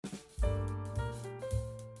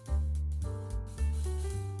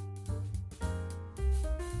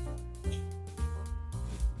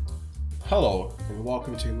Hello and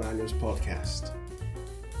welcome to Emmanuel's podcast.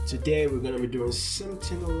 Today we're going to be doing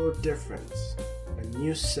something a little different. A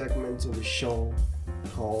new segment of the show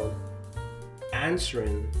called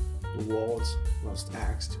Answering the World's Most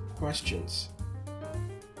Asked Questions.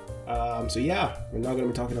 We're not going to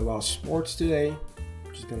be talking about sports today.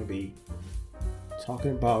 We're just going to be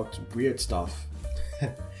talking about weird stuff.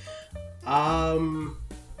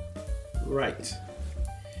 Right.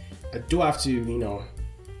 I do have to,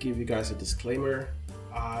 give you guys a disclaimer.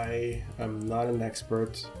 I am not an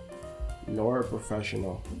expert nor a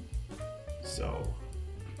professional, so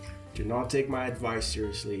do not take my advice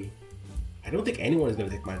seriously. I don't think anyone is going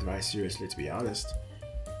to take my advice seriously, to be honest.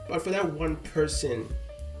 But for that one person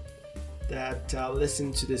that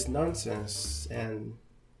listened to this nonsense and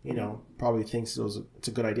probably thinks it's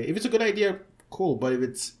a good idea. If it's a good idea, cool. But if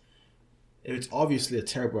it's obviously a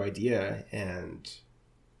terrible idea, and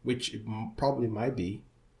which it probably might be,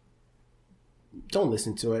 don't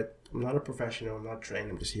listen to it. I'm not a professional. I'm not trained.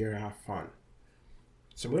 I'm just here to have fun.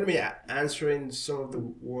 So I'm going to be answering some of the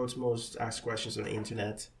world's most asked questions on the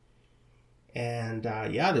internet. And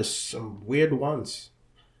there's some weird ones.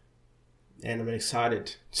 And I'm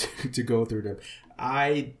excited to go through them.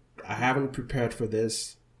 I haven't prepared for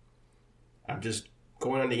this. I'm just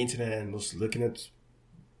going on the internet and just looking at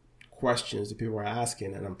questions that people are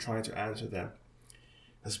asking, and I'm trying to answer them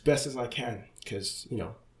as best as I can. Because,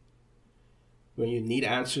 when you need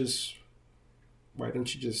answers, why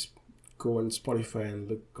don't you just go on Spotify and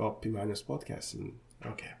look up Emmanuel's podcast?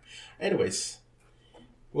 Okay. Anyways,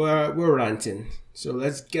 we're ranting, so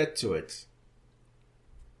let's get to it.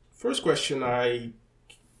 First question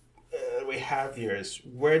we have here is,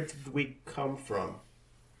 where did we come from?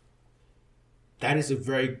 That is a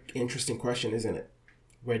very interesting question, isn't it?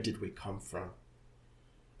 Where did we come from?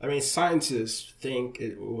 I mean, scientists think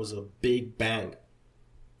it was a big bang.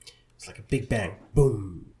 It's like a big bang,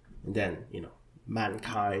 boom, and then,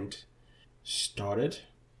 mankind started.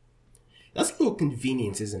 That's a little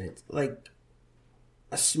convenient, isn't it? Like,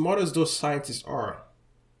 as smart as those scientists are,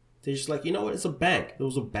 they're just like, it's a bang. There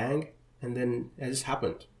was a bang, and then it just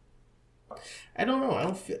happened. I don't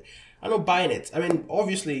know. I don't buy in it. I mean,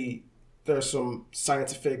 obviously, there's some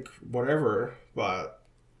scientific whatever, but,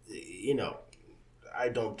 I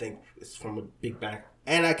don't think it's from a big bang.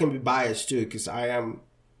 And I can be biased, too, because I am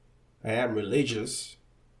religious.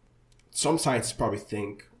 Some scientists probably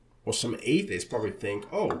think, or some atheists probably think,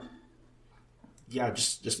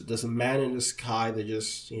 just there's a man in the sky that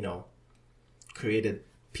just, created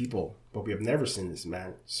people, but we have never seen this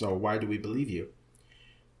man. So why do we believe you?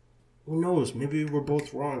 Who knows? Maybe we're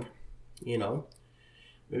both wrong,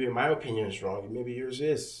 Maybe my opinion is wrong, maybe yours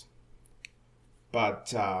is.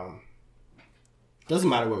 But doesn't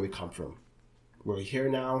matter where we come from. We're here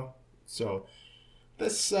now, so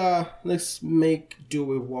let's make do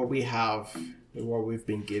with what we have and what we've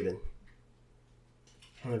been given.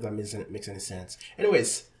 I don't know if that makes any sense.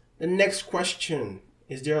 Anyways, the next question: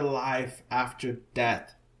 is there life after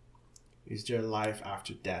death? Is there life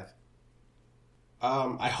after death?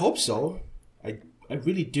 I hope so. I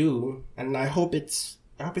really do, and I hope it's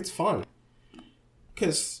fun.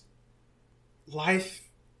 Because life,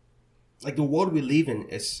 like the world we live in,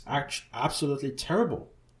 is absolutely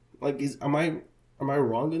terrible. Like, am I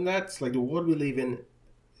wrong in that? Like, the world we live in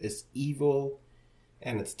is evil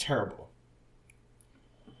and it's terrible.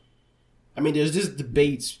 I mean, there's this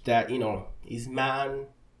debate that, is man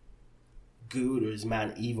good or is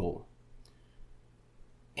man evil?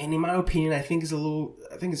 And in my opinion, I think it's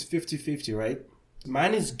 50-50, right?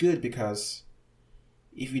 Man is good because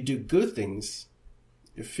if you do good things,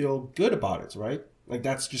 you feel good about it, right? Like,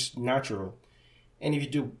 that's just natural. And if you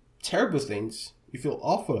do terrible things, you feel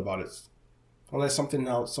awful about it. Unless something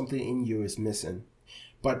in you is missing.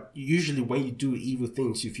 But usually when you do evil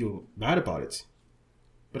things, you feel bad about it.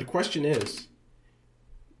 But the question is,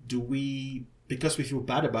 because we feel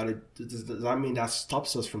bad about it, does that mean that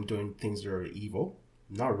stops us from doing things that are evil?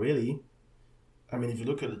 Not really. I mean, if you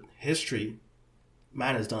look at history,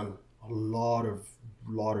 man has done a lot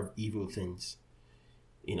of evil things.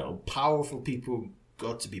 Powerful people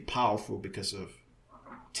got to be powerful because of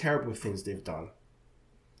terrible things they've done.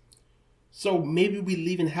 So maybe we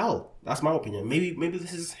live in hell. That's my opinion. Maybe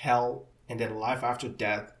this is hell, and then life after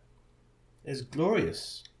death is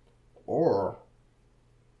glorious. Or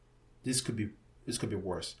this could be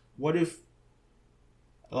worse. What if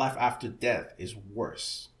life after death is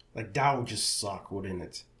worse? Like, that would just suck, wouldn't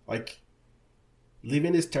it? Like,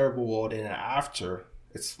 living this terrible world, and after,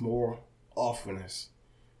 it's more awfulness.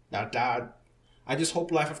 Now, that, I just hope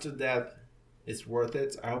life after death is worth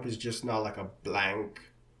it. I hope it's just not like a blank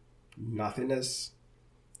nothingness.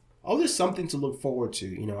 always something to look forward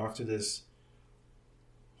to, after this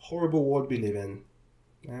horrible world we live in.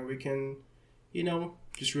 And we can,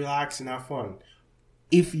 just relax and have fun.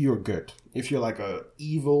 If you're good. If you're like a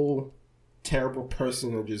evil, terrible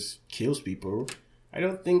person who just kills people, I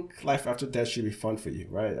don't think life after death should be fun for you,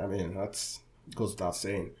 right? I mean, that goes without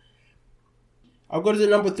saying. I'll go to the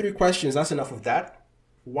number 3 questions. That's enough of that.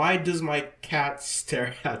 Why does my cat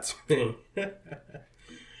stare at me?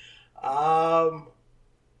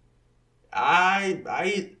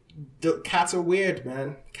 The cats are weird,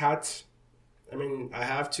 man. Cats, I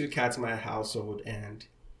have 2 cats in my household, and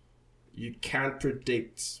you can't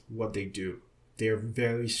predict what they do. They're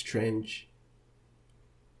very strange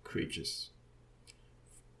creatures.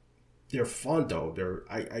 They're fun though.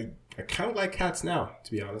 I kind of like cats now,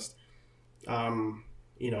 to be honest.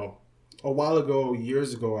 A while ago,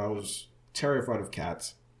 years ago, I was terrified of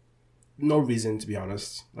cats. No reason, to be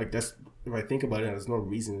honest. Like, that's, if I think about it, there's no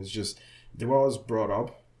reason. It's just they were always brought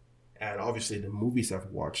up, and obviously the movies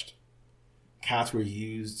I've watched, cats were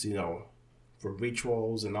used, for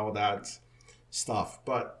rituals and all that stuff.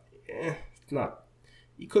 But it's not.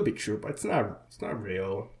 It could be true, but it's not. It's not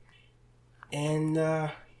real. And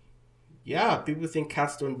people think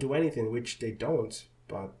cats don't do anything, which they don't.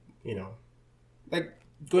 But like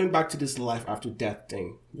going back to this life after death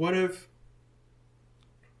thing. What if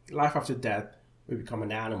life after death we become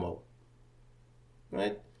an animal?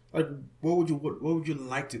 Right? Like, what would you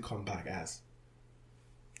like to come back as?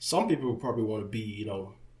 Some people would probably want to be,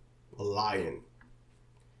 a lion.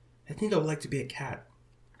 I think I would like to be a cat.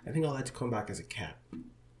 I think I'd like to come back as a cat.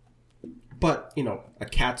 But, a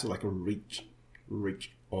cat to like a rich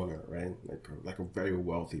owner, right? Like a very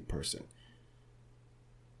wealthy person.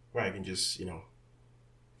 Where I can just,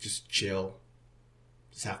 just chill.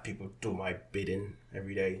 Just have people do my bidding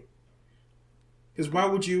every day. Because why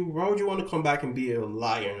would you want to come back and be a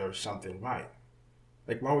lion or something, right?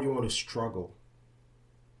 Like, why would you want to struggle?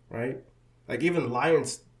 Right? Like, even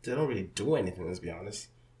lions, they don't really do anything, let's be honest.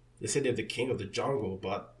 They say they're the king of the jungle,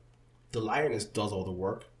 but the lioness does all the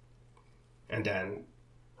work. And then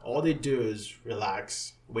all they do is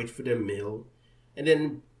relax, wait for their meal, and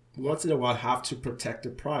then once in a while have to protect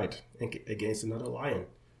their pride against another lion.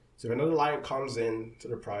 So if another lion comes in to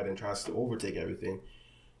the pride and tries to overtake everything,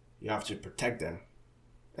 you have to protect them.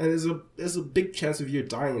 And there's a big chance of you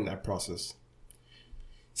dying in that process.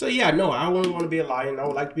 So yeah, no, I wouldn't want to be a lion. I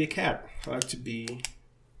would like to be a cat. I like to be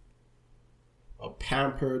a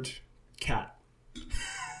pampered cat.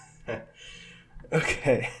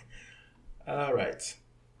 Okay. All right.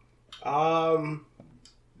 The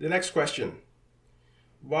next question.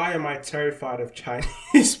 Why am I terrified of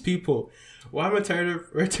Chinese people? Why am I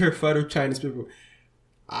terrified of Chinese people?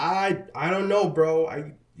 I don't know,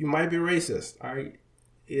 bro. You might be racist.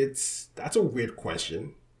 That's a weird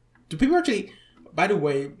question. Do people actually? By the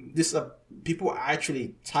way, people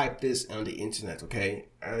actually type this on the internet. Okay,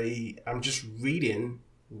 I'm just reading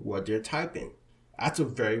what they're typing. That's a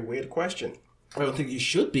very weird question. I don't think you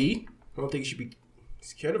should be. I don't think you should be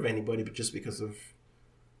scared of anybody, but just because of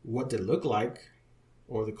what they look like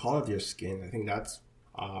or the color of their skin. I think that's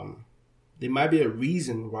there might be a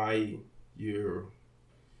reason why you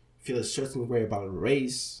feel a certain way about a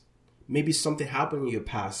race. Maybe something happened in your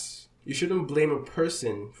past. You shouldn't blame a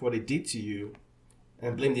person for what they did to you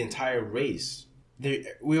and blame the entire race.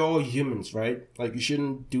 We're all humans, right? Like, you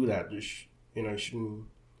shouldn't do that. You shouldn't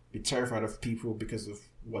be terrified of people because of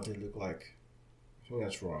what they look like. I think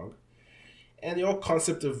that's wrong. And the whole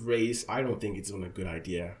concept of race, I don't think it's even a good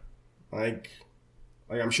idea. Like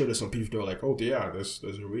I'm sure there's some people who are like, oh yeah, there's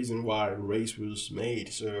a reason why race was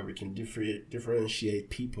made, so we can differentiate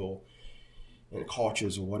people and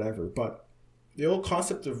cultures or whatever. But the whole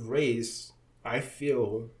concept of race, I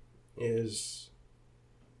feel, is,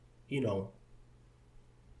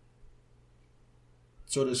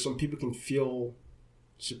 so that some people can feel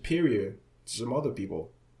superior to some other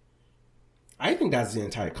people. I think that's the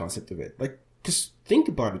entire concept of it. Like, because think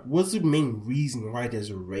about it. What's the main reason why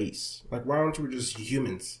there's a race? Like, why aren't we just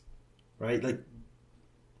humans? Right? Like,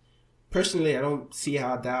 personally, I don't see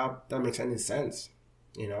how that makes any sense.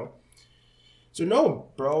 So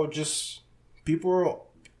no, bro, just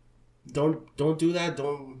people don't do that.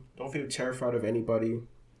 Don't feel terrified of anybody.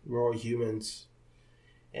 We're all humans.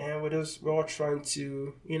 And we're all trying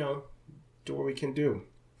to, do what we can do.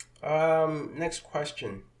 Next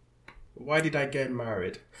question. Why did I get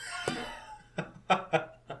married?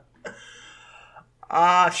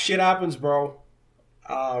 Shit happens, bro.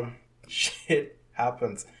 Shit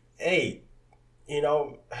happens. Hey,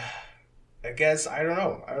 I guess, I don't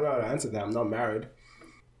know how to answer that. I'm not married.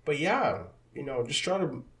 But yeah, just try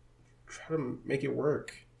to make it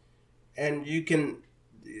work. And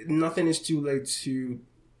nothing is too late to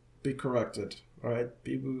be corrected, right?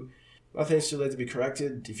 Nothing is too late to be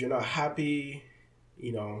corrected. If you're not happy,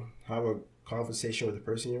 have a conversation with the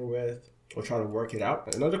person you're with or try to work it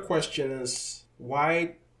out. Another question is,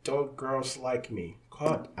 why don't girls like me?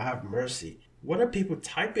 God, have mercy. What are people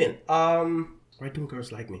typing? Why don't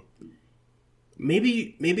girls like me?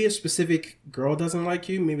 Maybe a specific girl doesn't like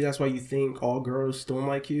you. Maybe that's why you think all girls don't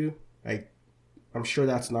like you. I'm sure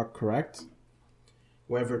that's not correct.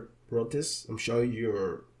 Whoever wrote this, I'm sure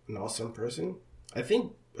you're an awesome person. I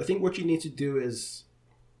think what you need to do is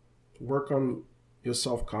work on your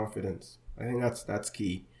self-confidence. I think that's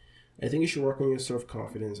key. I think you should work on your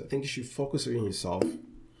self-confidence. I think you should focus on yourself.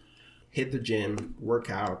 Hit the gym, work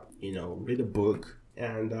out, read a book,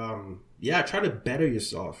 and try to better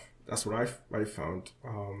yourself. That's what I found.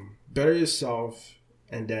 Better yourself,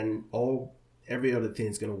 and then every other thing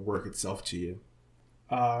is gonna work itself to you.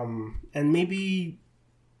 And maybe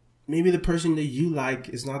the person that you like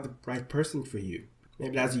is not the right person for you.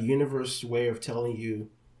 Maybe that's the universe's way of telling you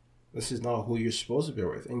this is not who you're supposed to be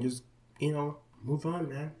with, and just move on,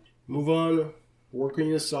 man. Move on, work on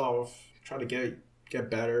yourself, try to get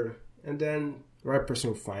better, and then the right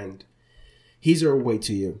person will find his or her way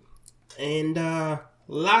to you. And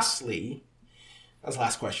lastly, that's the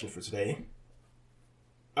last question for today.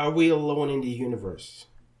 Are we alone in the universe?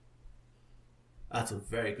 That's a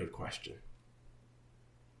very good question.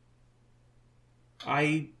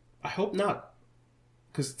 I hope not,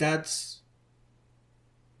 because that's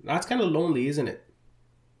kind of lonely, isn't it?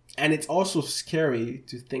 And it's also scary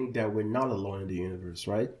to think that we're not alone in the universe,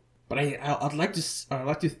 right? But I'd like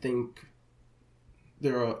to think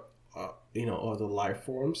there are other life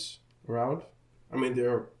forms around. I mean,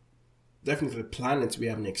 there are definitely planets we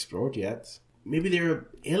haven't explored yet. Maybe there are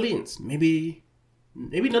aliens. Maybe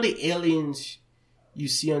not the aliens you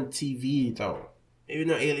see on TV though. Maybe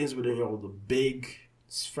not aliens with the big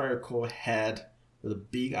spherical head with the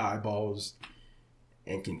big eyeballs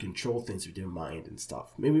and can control things with their mind and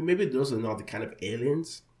stuff. Maybe those are not the kind of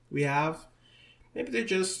aliens we have. Maybe they're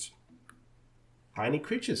just tiny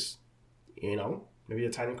creatures. Maybe they're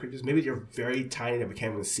tiny creatures. Maybe they're very tiny that we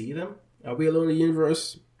can't even see them. Are we alone in the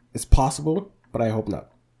universe? It's possible, but I hope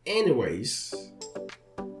not. Anyways,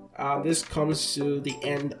 this comes to the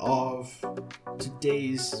end of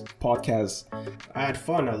today's podcast. I had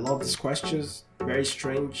fun. I love these questions. Very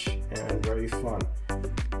strange and very fun.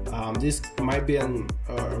 This might be a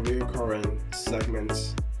recurring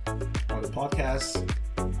segment on the podcast.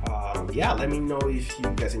 Let me know if you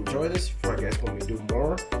guys enjoy this. If you guys want me to do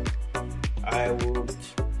more, I would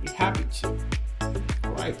be happy to.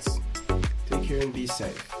 Alright, take care and be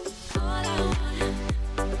safe.